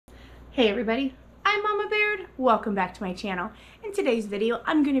Hey everybody, I'm Mama Baird. Welcome back to my channel. In today's video,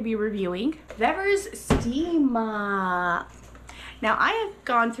 I'm going to be reviewing Vevor's Steam Mop. Now, I have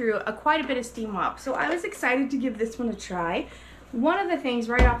gone through quite a bit of steam mop, so I was excited to give this one a try. One of the things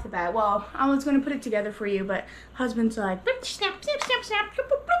right off the bat, well, I was going to put it together for you, but husband's like, snap, snap, snap, snap, bloop,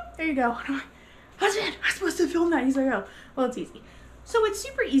 bloop, bloop. There you go. And I'm like, husband, I'm supposed to film that. He's like, oh, well, it's easy. So it's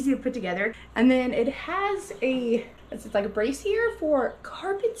super easy to put together, and then it has it's like a brace here for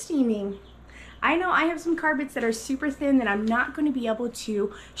carpet steaming. I know I have some carpets that are super thin that I'm not going to be able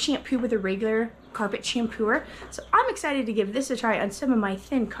to shampoo with a regular carpet shampooer, so I'm excited to give this a try on some of my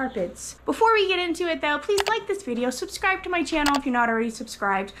thin carpets. Before we get into it though, please like this video, subscribe to my channel if you're not already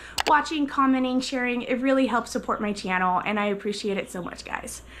subscribed. Watching, commenting, sharing, it really helps support my channel, and I appreciate it so much,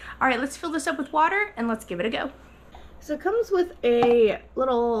 guys. Alright, let's fill this up with water and let's give it a go. So it comes with a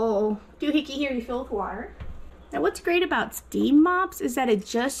little doohickey here you fill with water. Now what's great about steam mops is that it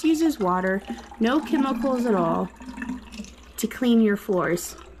just uses water, no chemicals at all, to clean your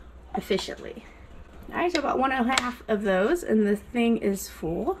floors efficiently. Alright, so about 1.5 of those, and the thing is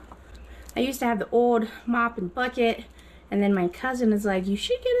full. I used to have the old mop and bucket, and then my cousin is like, you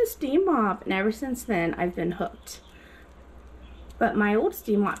should get a steam mop, and ever since then I've been hooked. But my old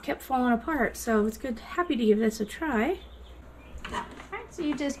steam mop kept falling apart, so it's good, happy to give this a try. Alright, so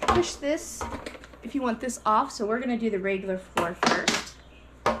you just push this if you want this off, so we're going to do the regular floor first.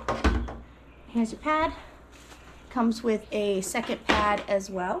 Here's your pad. Comes with a second pad as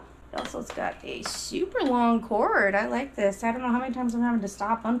well. It also has got a super long cord. I like this. I don't know how many times I'm having to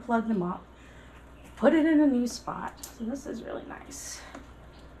stop, unplug the mop, put it in a new spot. So this is really nice.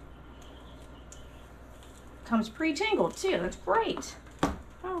 Comes pre-tangled too, that's great.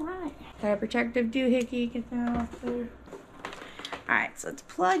 Alright, got a protective doohickey, get that off there. Alright, so it's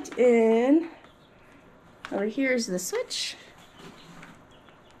plugged in. Over here is the switch.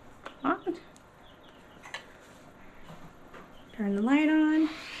 On. Turn the light on.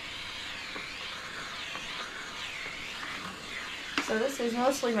 So this is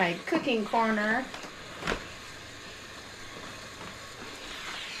mostly my cooking corner.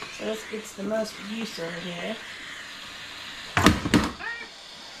 So this gets the most use over here.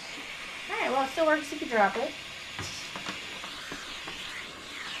 Alright, well it still works if you drop it.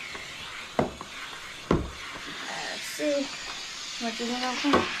 Let's see. What does it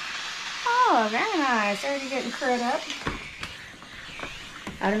open? Oh, very nice. Already getting crud up.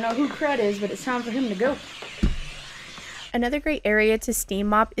 I don't know who crud is, but it's time for him to go. Another great area to steam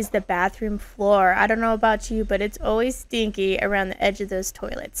mop is the bathroom floor. I don't know about you, but it's always stinky around the edge of those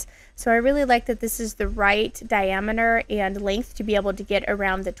toilets. So I really like that this is the right diameter and length to be able to get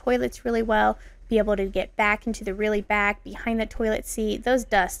around the toilets really well, be able to get back into the really back behind the toilet seat. Those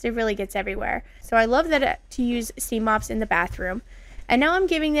dusts, it really gets everywhere. So I love that to use steam mops in the bathroom. And now I'm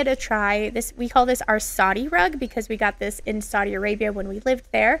giving it a try. We call this our Saudi rug because we got this in Saudi Arabia when we lived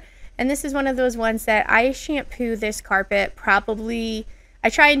there. And this is one of those ones that I shampoo this carpet probably, I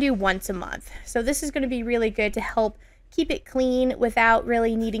try and do once a month. So this is going to be really good to help keep it clean without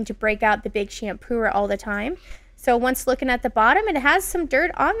really needing to break out the big shampooer all the time. So once looking at the bottom, it has some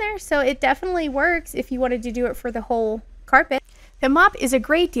dirt on there. So it definitely works if you wanted to do it for the whole carpet. The mop is a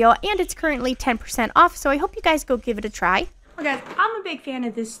great deal and it's currently 10% off. So I hope you guys go give it a try. Well guys, I'm a big fan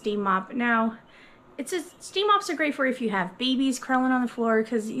of this steam mop. Now, steam mops are great for if you have babies crawling on the floor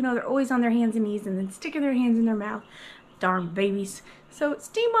because, you know, they're always on their hands and knees and then sticking their hands in their mouth. Darn babies. So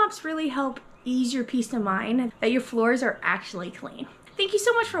steam mops really help ease your peace of mind that your floors are actually clean. Thank you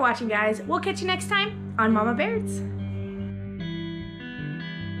so much for watching, guys. We'll catch you next time on Mama Baird's.